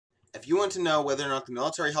If you want to know whether or not the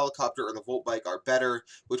military helicopter or the Volt bike are better,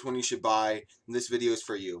 which one you should buy, this video is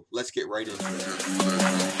for you. Let's get right into it.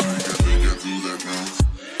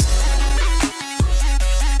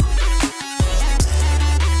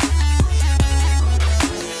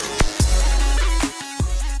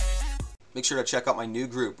 Make sure to check out my new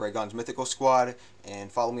group, Bragon's Mythical Squad, and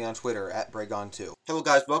follow me on Twitter at Bragon2. Hello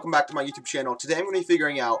guys, welcome back to my YouTube channel. Today I'm going to be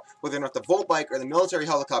figuring out whether or not the Volt bike or the military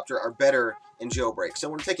helicopter are better in jailbreak.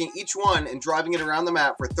 So I'm taking each one and driving it around the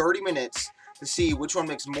map for 30 minutes to see which one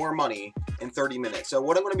makes more money in 30 minutes. So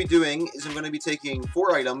what I'm going to be doing is I'm going to be taking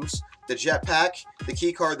 4 items: the jetpack, the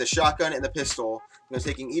key card, the shotgun, and the pistol. I'm going to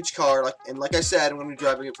be taking each car, like I said, I'm going to be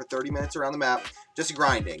driving it for 30 minutes around the map, just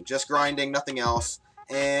grinding, nothing else.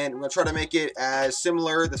 And I'm going to try to make it as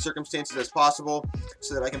similar, the circumstances, as possible,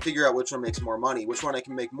 so that I can figure out which one makes more money, which one I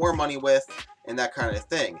can make more money with, and that kind of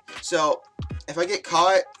thing. So if I get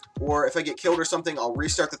caught or if I get killed or something, I'll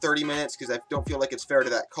restart the 30 minutes because I don't feel like it's fair to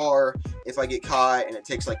that car if I get caught and it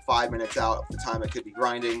takes like 5 minutes out of the time I could be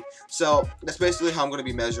grinding. So that's basically how I'm going to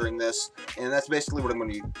be measuring this, and that's basically what I'm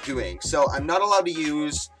going to be doing. So I'm not allowed to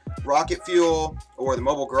use rocket fuel or the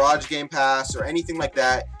mobile garage game pass or anything like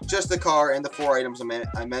that, just the car and the 4 items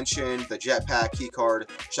I mentioned: the jetpack, keycard,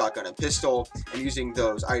 shotgun, and pistol, and using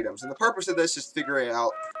those items. And the purpose of this is figuring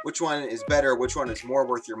out which one is better, which one is more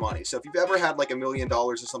worth your money. So if you've ever had like $1 million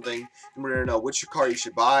or something and want to know which car you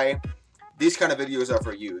should buy, these kind of videos are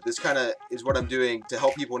for you. This kind of is what I'm doing to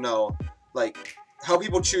help people know, like, how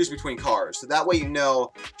people choose between cars. So that way you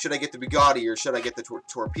know, should I get the Bugatti or should I get the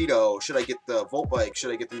Torpedo? Should I get the Volt bike?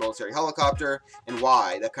 Should I get the military helicopter? And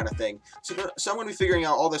why? That kind of thing. So I'm going to be figuring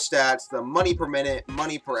out all the stats, the money per minute,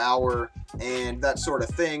 money per hour, and that sort of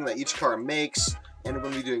thing that each car makes. And we're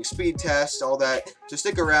going to be doing speed tests, all that. So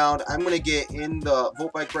stick around. I'm going to get in the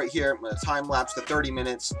Volt bike right here. I'm going to time lapse to 30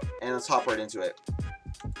 minutes, and let's hop right into it.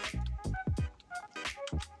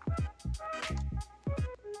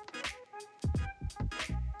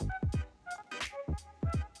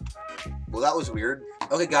 Well, that was weird.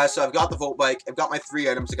 Okay, guys, so I've got the Volt bike. I've got my 3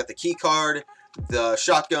 items. I got the key card, the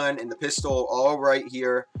shotgun, and the pistol all right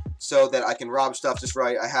here so that I can rob stuff just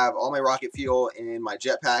right. I have all my rocket fuel in my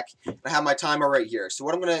jetpack. I have my timer right here. So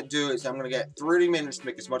what I'm going to do is I'm going to get 30 minutes to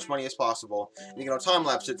make as much money as possible. And you can time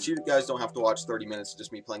lapse it so you guys don't have to watch 30 minutes of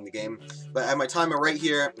just me playing the game. But I have my timer right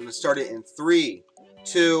here. I'm going to start it in 3,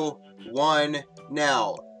 2, 1,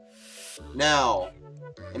 now.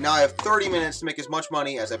 And now I have 30 minutes to make as much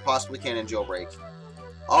money as I possibly can in jailbreak.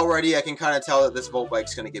 Already I can kind of tell that this Volt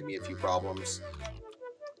bike's going to give me a few problems.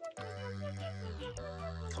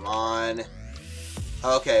 Come on.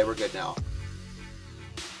 Okay, we're good now.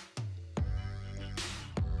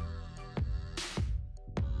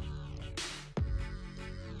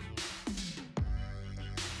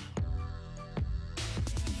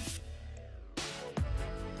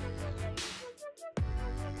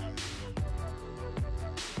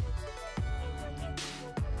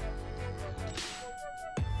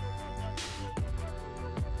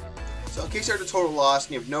 So in case you're at a total loss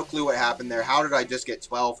and you have no clue what happened there, how did I just get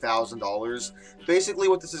 $12,000? Basically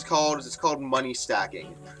what this is called it's called money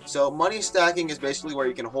stacking. So money stacking is basically where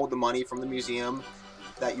you can hold the money from the museum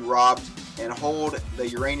that you robbed and hold the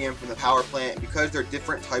uranium from the power plant. And because they're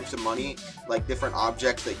different types of money, like different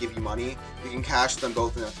objects that give you money, you can cash them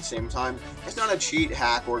both in at the same time. It's not a cheat,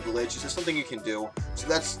 hack, or glitch. It's just something you can do. So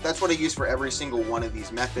that's what I use for every single one of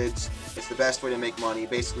these methods. It's the best way to make money.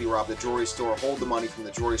 Basically rob the jewelry store, hold the money from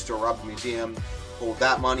the jewelry store, rob the museum, hold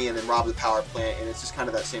that money, and then rob the power plant. And it's just kind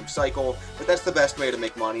of that same cycle. But that's the best way to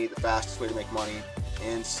make money, the fastest way to make money.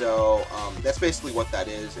 And so that's basically what that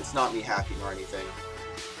is. It's not me hacking or anything.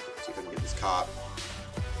 See if I can get this cop.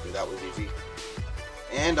 Dude, that was easy.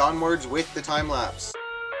 And onwards with the time lapse.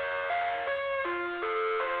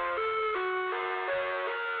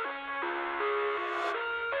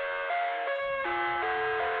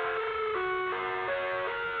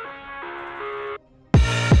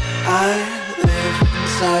 I live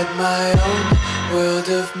inside my own world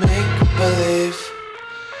of make-believe.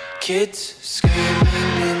 Kids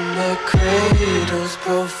screaming in the cradles,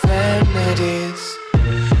 profanities.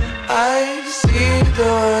 I see the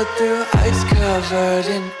world through ice covered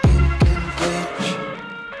in ink and bleach.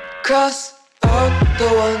 Cross out the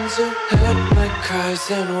ones who heard my cries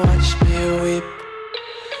and watched me weep.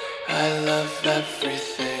 I love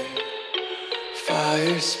everything.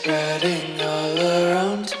 Fire spreading all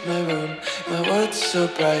around my room. My world's so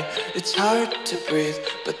bright, it's hard to breathe,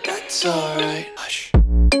 but that's alright. Hush.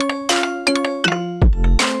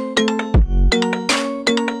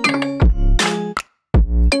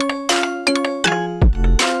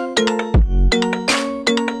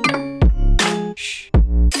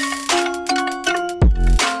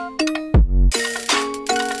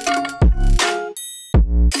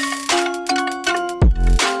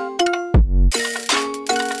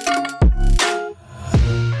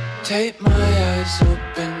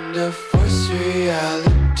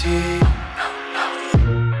 reality.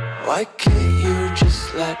 Why can't you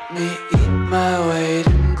just let me eat my weight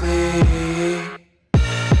in glee?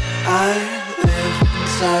 I live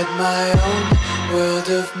inside my own world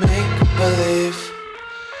of make-believe.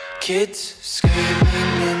 Kids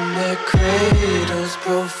screaming in their cradles,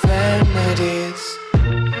 profanities.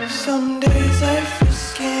 Some days I feel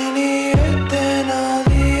skinnier than all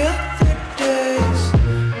the other days.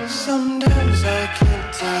 Sometimes I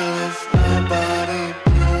can't tell if my body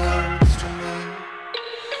belongs to me.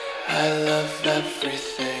 I love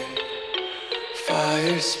everything.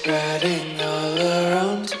 Fire spreading all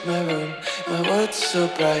around my room. My world's so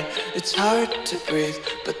bright, it's hard to breathe,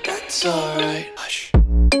 but that's alright. Hush.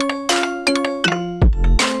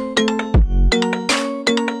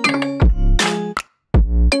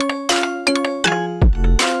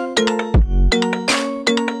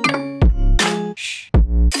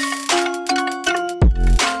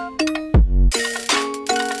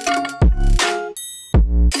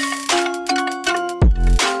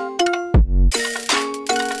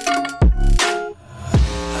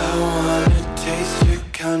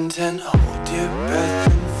 Content, hold your breath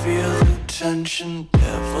and feel the tension.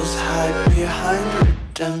 Devils hide behind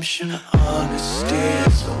redemption. Honesty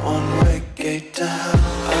is a one-way gate to hell.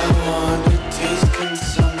 I wanna taste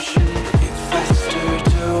consumption, breathe faster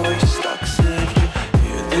to waste oxygen.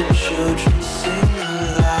 Hear the children sing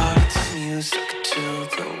aloud. It's music till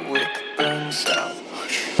the wick burns out.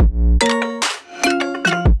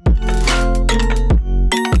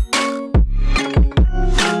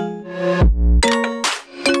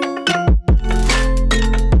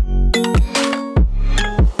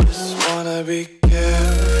 Be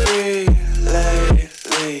carefree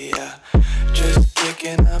lately, yeah. Just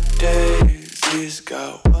kicking up daisies.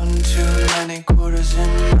 Got one too many quarters in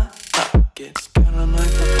my pockets. Count 'em like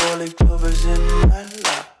the 4-leaf clovers in my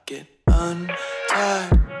locket.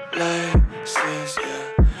 Untied laces,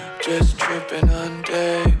 yeah. Just tripping on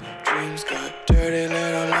daydreams. Got dirty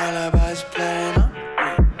little lullabies playing on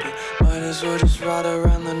repeat. Might as well just ride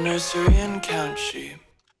around the nursery and count sheep.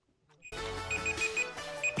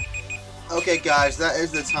 Okay guys, that is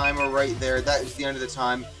the timer right there. That is the end of the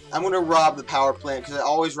time. I'm going to rob the power plant because I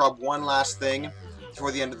always rob one last thing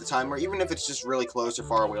before the end of the timer, even if it's just really close or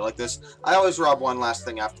far away like this. I always rob one last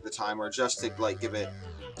thing after the timer just to like give it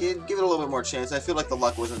a little bit more chance. I feel like the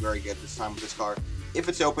luck wasn't very good this time with this car. If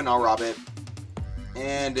it's open, I'll rob it.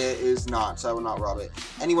 And it is not, so I will not rob it.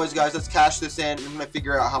 Anyways guys, let's cash this in. I'm going to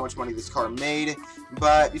figure out how much money this car made.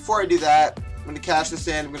 But before I do that, I'm going to cash this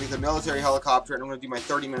in. I'm going to get the military helicopter, and I'm going to do my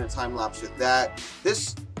 30-minute time lapse with that.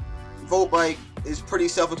 This Volt bike is pretty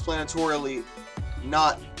self-explanatorily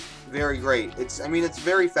not very great. It's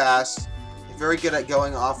very fast, very good at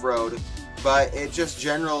going off-road, but it just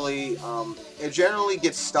generally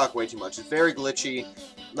gets stuck way too much. It's very glitchy.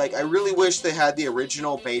 Like, I really wish they had the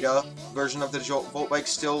original beta version of the Volt bike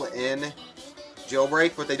still in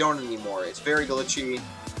jailbreak, but they don't anymore. It's very glitchy.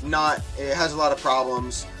 It has a lot of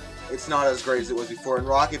problems. It's not as great as it was before, and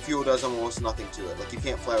rocket fuel does almost nothing to it. Like, you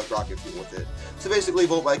can't fly with rocket fuel with it. So basically,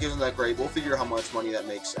 Volt bike isn't that great. We'll figure out how much money that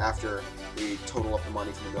makes after we total up the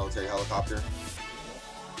money from the military helicopter.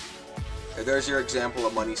 Okay, there's your example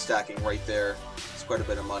of money stacking right there. It's quite a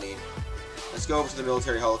bit of money. Let's go over to the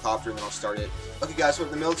military helicopter and then I'll start it. Okay guys, so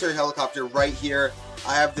with the military helicopter right here,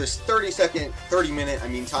 I have this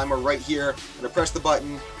 30-minute timer right here. I'm gonna press the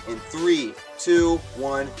button in 3, 2,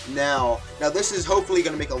 1, now. Now this is hopefully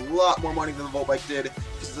gonna make a lot more money than the Volt bike did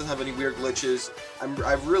because it doesn't have any weird glitches. I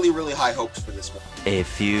have really high hopes for this one. A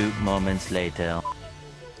few moments later.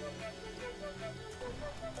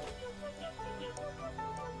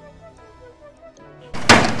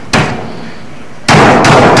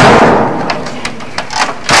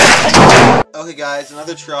 Okay guys,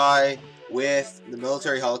 another try with the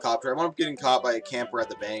military helicopter. I wound up getting caught by a camper at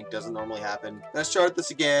the bank. Doesn't normally happen. Let's start this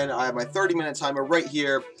again. I have my 30-minute timer right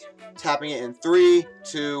here. Tapping it in 3,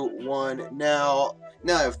 2, 1, now.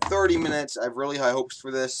 Now I have 30 minutes. I have really high hopes for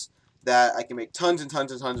this, that I can make tons and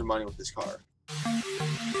tons and tons of money with this car.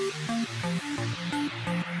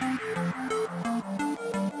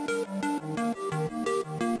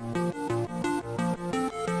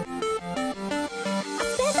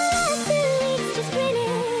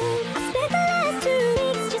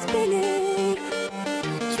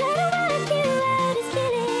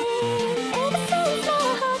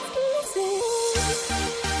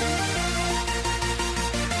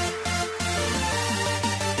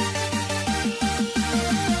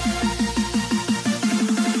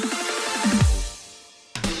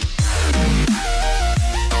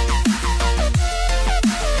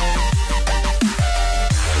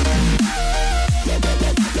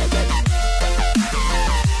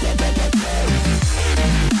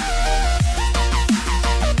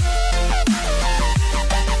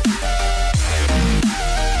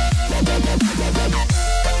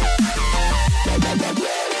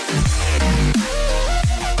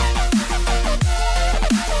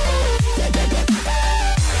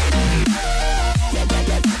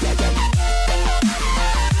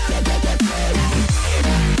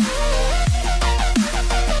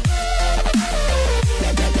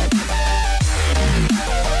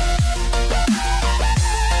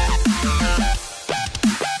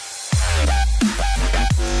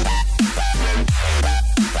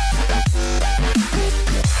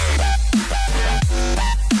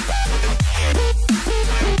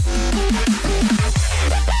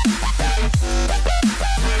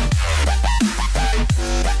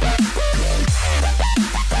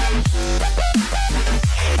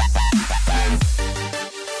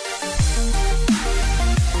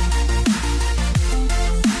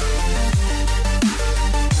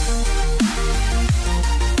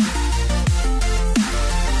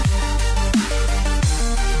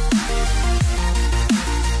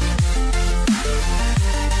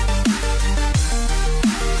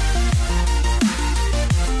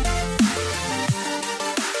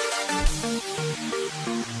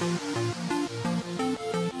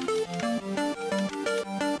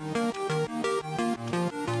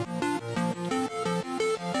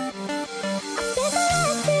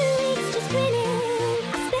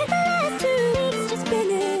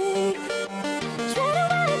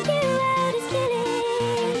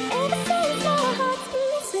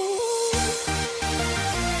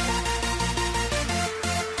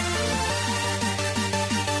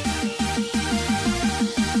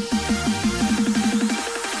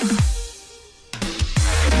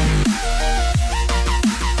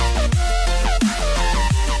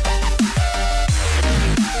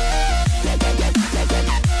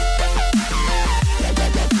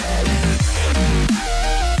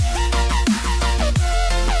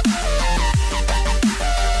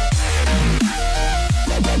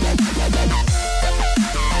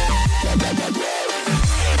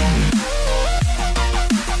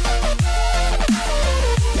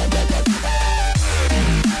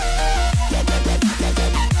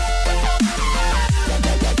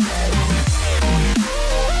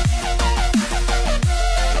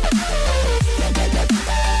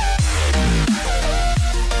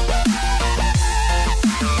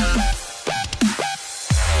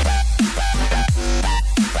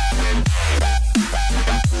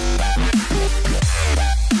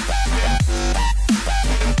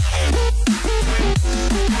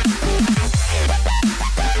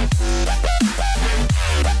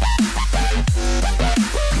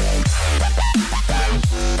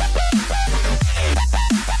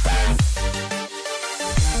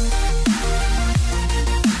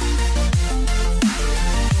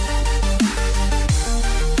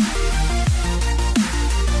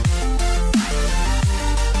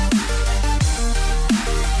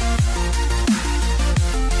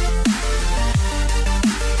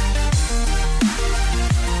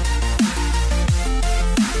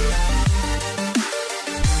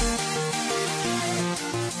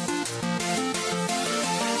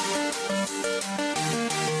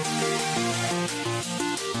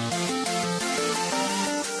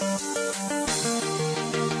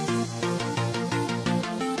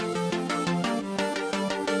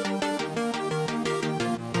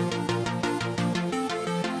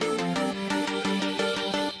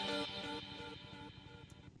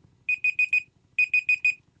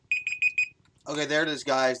 Okay, there it is,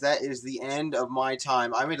 guys. That is the end of my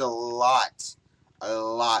time. I made a lot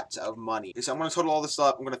of money. So I'm going to total all this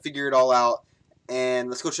up. I'm going to figure it all out. And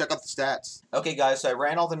let's go check out the stats. Okay, guys, so I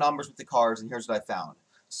ran all the numbers with the cars, and here's what I found.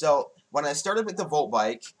 So when I started with the Volt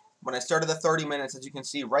bike, when I started the 30 minutes, as you can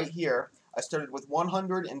see right here, I started with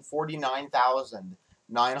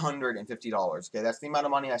 $149,950. Okay, that's the amount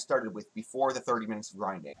of money I started with before the 30 minutes of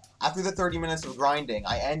grinding. After the 30 minutes of grinding,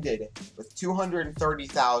 I ended with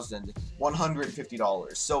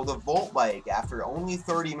 $230,150. So the Volt bike, after only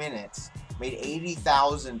 30 minutes, made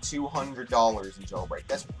 $80,200 in jailbreak.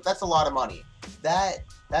 That's a lot of money.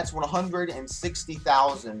 That's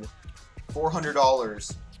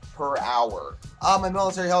 $160,400 per hour. My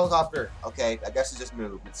military helicopter. Okay, I guess it just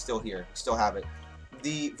moved. It's still here. We still have it.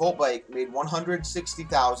 The Volt bike made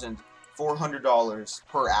 $160,400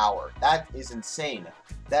 per hour. That is insane.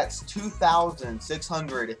 That's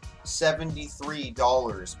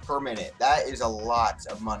 $2,673 per minute. That is a lot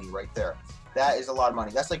of money right there. That is a lot of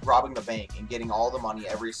money. That's like robbing the bank and getting all the money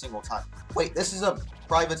every single time. Wait, this is a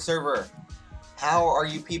private server. How are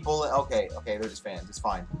you people? Okay, they're just fans. It's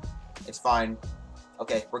fine. It's fine.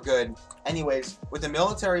 Okay, we're good. Anyways, with the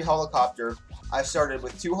military helicopter, I started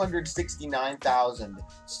with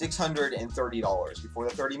 $269,630 before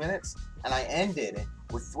the 30 minutes, and I ended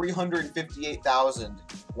with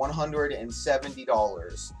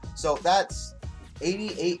 $358,170. So that's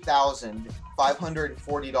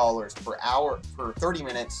 $88,540 per hour per 30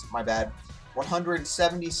 minutes, my bad.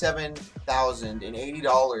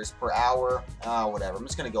 $177,080 per hour. Whatever, I'm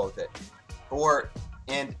just gonna go with it.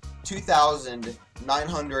 And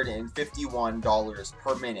 $2,951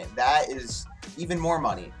 per minute. That is even more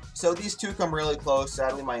money. So these two come really close.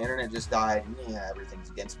 Sadly, my internet just died. Yeah, everything's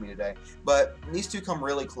against me today. But these two come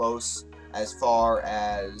really close as far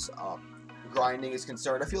as grinding is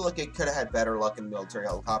concerned. I feel like it could have had better luck in the military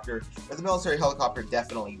helicopter, but the military helicopter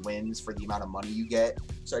definitely wins for the amount of money you get.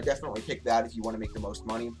 So I definitely pick that if you want to make the most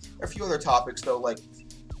money. There are a few other topics though, like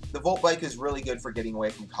the Volt bike is really good for getting away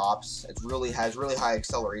from cops. It has really high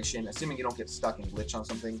acceleration, assuming you don't get stuck and glitch on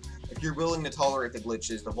something. If you're willing to tolerate the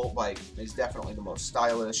glitches, the Volt bike is definitely the most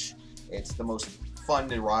stylish. It's the most fun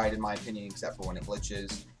to ride, in my opinion, except for when it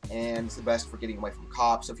glitches. And it's the best for getting away from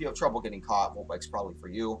cops. So if you have trouble getting caught, Volt bike's probably for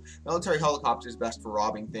you. Military helicopter is best for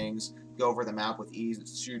robbing things. Go over the map with ease. It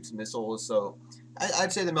shoots missiles. So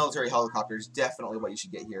I'd say the military helicopter is definitely what you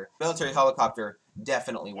should get here. Military helicopter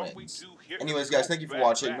definitely wins. Anyways, guys, thank you for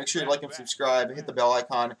watching. Make sure you like and subscribe. Hit the bell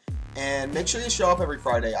icon. And make sure you show up every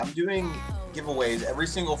Friday. I'm doing giveaways every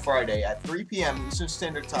single Friday at 3 p.m. Eastern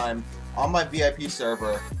Standard Time on my VIP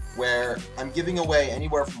server, where I'm giving away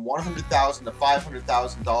anywhere from $100,000 to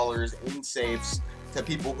 $500,000 in safes to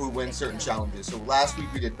people who win certain challenges. So last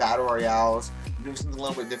week we did battle royales. I'm doing something a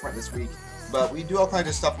little bit different this week, but we do all kinds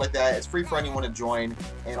of stuff like that. It's free for anyone to join,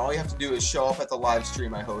 and all you have to do is show up at the live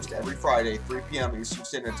stream I host every Friday, 3 p.m. Eastern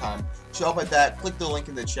Standard Time. Show up at that, click the link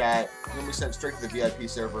in the chat, and you'll be sent straight to the VIP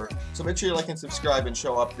server. So make sure you like and subscribe and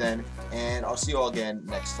show up then, and I'll see you all again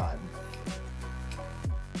next time.